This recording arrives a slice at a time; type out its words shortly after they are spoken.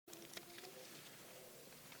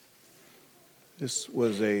This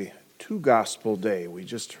was a two-gospel day. We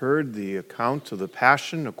just heard the account of the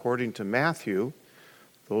Passion according to Matthew.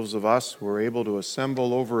 Those of us who were able to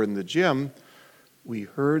assemble over in the gym, we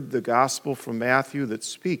heard the gospel from Matthew that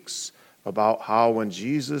speaks about how when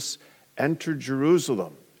Jesus entered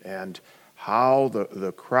Jerusalem and how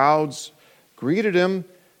the crowds greeted him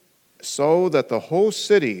so that the whole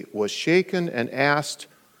city was shaken and asked,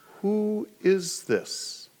 "Who is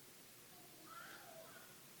this?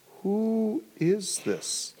 Who is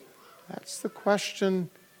this?" That's the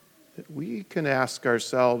question that we can ask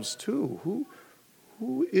ourselves too.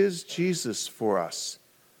 Who is Jesus for us?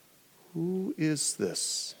 Who is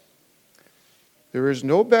this? There is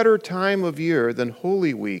no better time of year than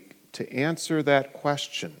Holy Week to answer that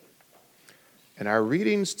question. And our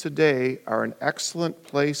readings today are an excellent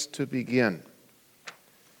place to begin.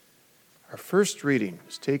 Our first reading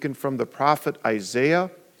is taken from the prophet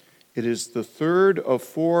Eisele. It is the third of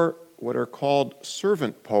four what are called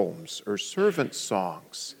servant poems or servant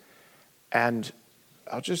songs. And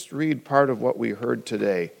I'll just read part of what we heard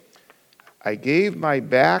today. "I gave my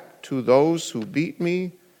back to those who beat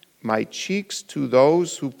me, my cheeks to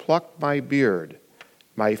those who plucked my beard.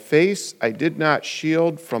 My face I did not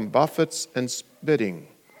shield from buffets and spitting."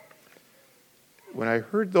 When I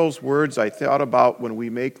heard those words, I thought about when we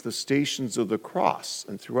make the Stations of the Cross.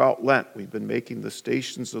 And throughout Lent, we've been making the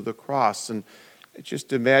Stations of the Cross. And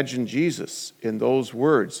just imagine Jesus in those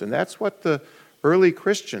words. And that's what the early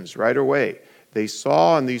Christians right away, they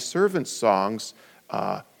saw in these servant songs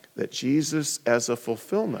that Jesus as a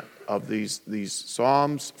fulfillment of these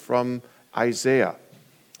psalms from Isaiah.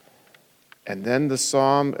 And then the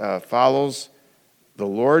psalm follows, "The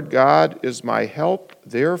Lord God is my help,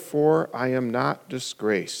 therefore I am not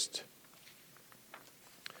disgraced."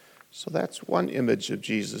 So that's one image of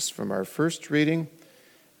Jesus from our first reading.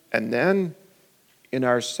 And then in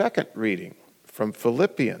our second reading from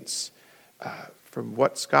Philippians, from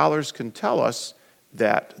what scholars can tell us,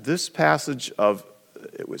 that this passage of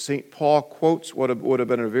St. Paul quotes what would have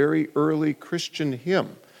been a very early Christian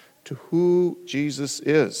hymn to who Jesus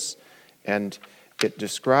is. And it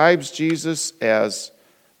describes Jesus as,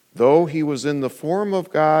 though he was in the form of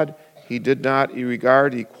God, he did not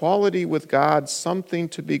regard equality with God something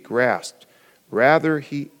to be grasped. Rather,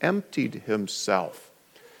 he emptied himself.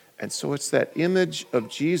 And so it's that image of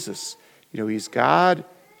Jesus. He's God.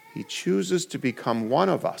 He chooses to become one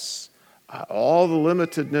of us. All the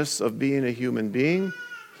limitedness of being a human being,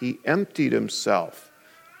 he emptied himself.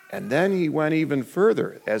 And then he went even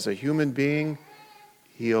further. As a human being,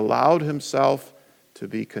 he allowed himself to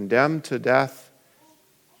be condemned to death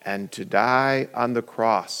and to die on the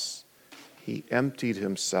cross. He emptied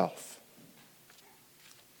himself.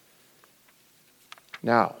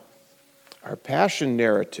 Now, our Passion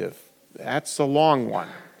narrative, that's a long one.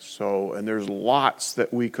 And there's lots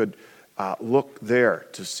that we could look there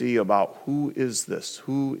to see about who is this,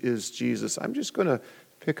 who is Jesus. I'm just going to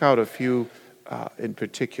pick out a few in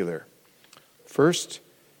particular. First,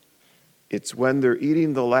 it's when they're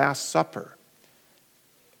eating the Last Supper.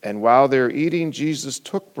 And while they're eating, Jesus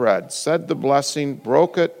took bread, said the blessing,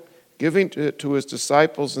 broke it, giving it to his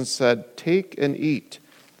disciples, and said, "Take and eat.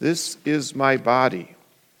 This is my body."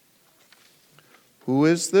 Who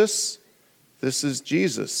is this? This is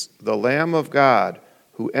Jesus, the Lamb of God,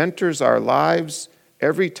 who enters our lives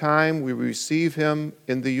every time we receive him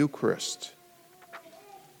in the Eucharist.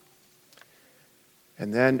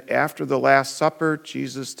 And then after the Last Supper,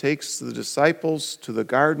 Jesus takes the disciples to the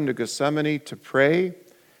Garden of Gethsemane to pray.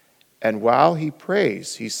 And while he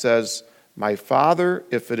prays, he says, "My Father,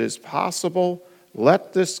 if it is possible,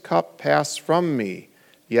 let this cup pass from me,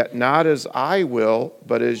 yet not as I will,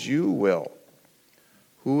 but as you will."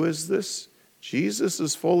 Who is this? Jesus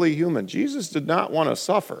is fully human. Jesus did not want to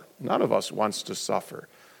suffer. None of us wants to suffer.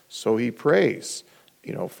 So he prays,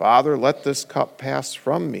 "Father, let this cup pass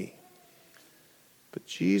from me." But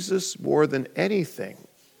Jesus, more than anything,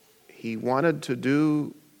 he wanted to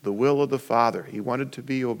do the will of the Father. He wanted to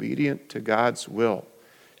be obedient to God's will.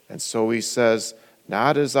 And so he says,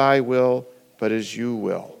 "Not as I will, but as you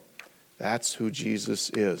will." That's who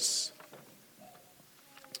Jesus is.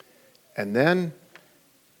 And then,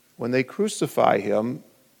 when they crucify him,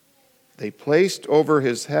 they placed over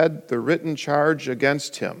his head the written charge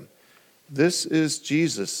against him. "This is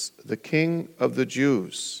Jesus, the King of the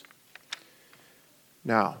Jews."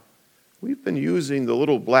 Now, we've been using the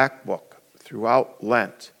little black book throughout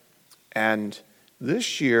Lent. And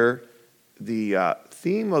this year, the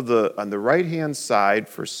theme on the right-hand side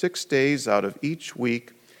for 6 days out of each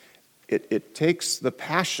week, it takes the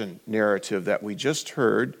Passion narrative that we just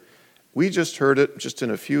heard. We just heard it just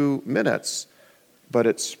in a few minutes. but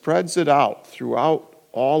it spreads it out throughout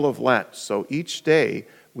all of Lent. So each day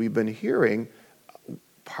we've been hearing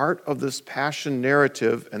part of this passion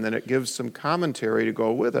narrative, and then it gives some commentary to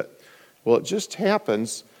go with it. Well, it just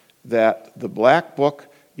happens that the Black Book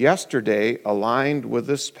yesterday aligned with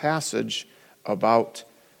this passage about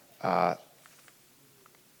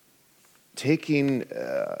taking,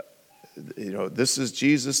 this is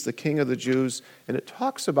Jesus, the King of the Jews, and it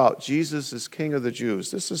talks about Jesus as King of the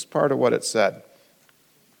Jews. This is part of what it said.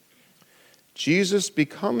 Jesus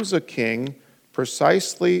becomes a king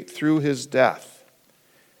precisely through his death.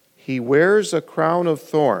 He wears a crown of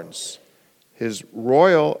thorns. His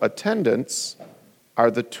royal attendants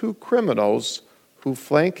are the two criminals who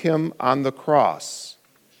flank him on the cross.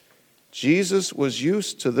 Jesus was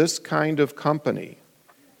used to this kind of company.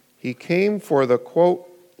 He came for the, quote,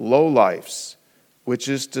 lowlifes, which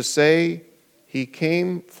is to say, he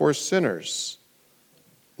came for sinners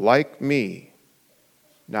like me.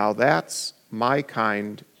 Now that's my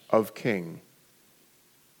kind of king.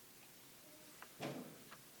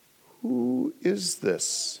 Who is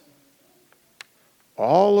this?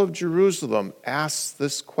 All of Jerusalem asked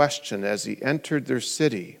this question as he entered their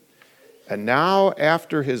city. And now,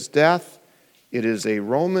 after his death, it is a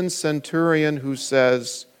Roman centurion who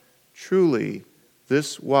says, truly,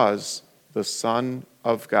 this was the Son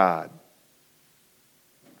of God.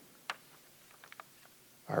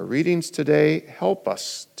 Our readings today help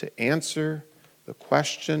us to answer the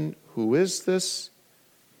question, who is this?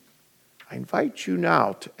 I invite you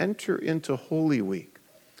now to enter into Holy Week.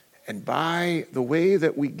 And by the way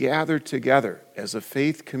that we gather together as a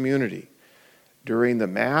faith community during the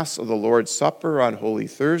Mass of the Lord's Supper on Holy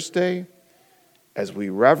Thursday, as we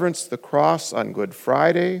reverence the cross on Good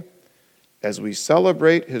Friday, as we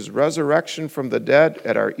celebrate his resurrection from the dead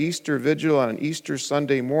at our Easter Vigil on Easter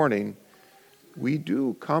Sunday morning, we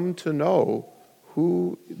do come to know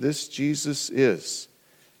who this Jesus is.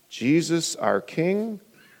 Jesus, our King,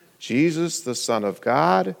 Jesus, the Son of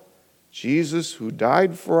God, Jesus who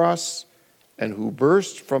died for us and who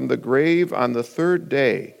burst from the grave on the third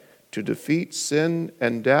day to defeat sin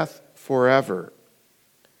and death forever.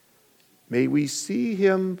 May we see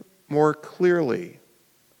him more clearly.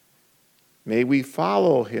 May we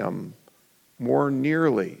follow him more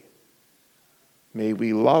nearly. May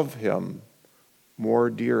we love him more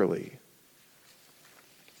dearly.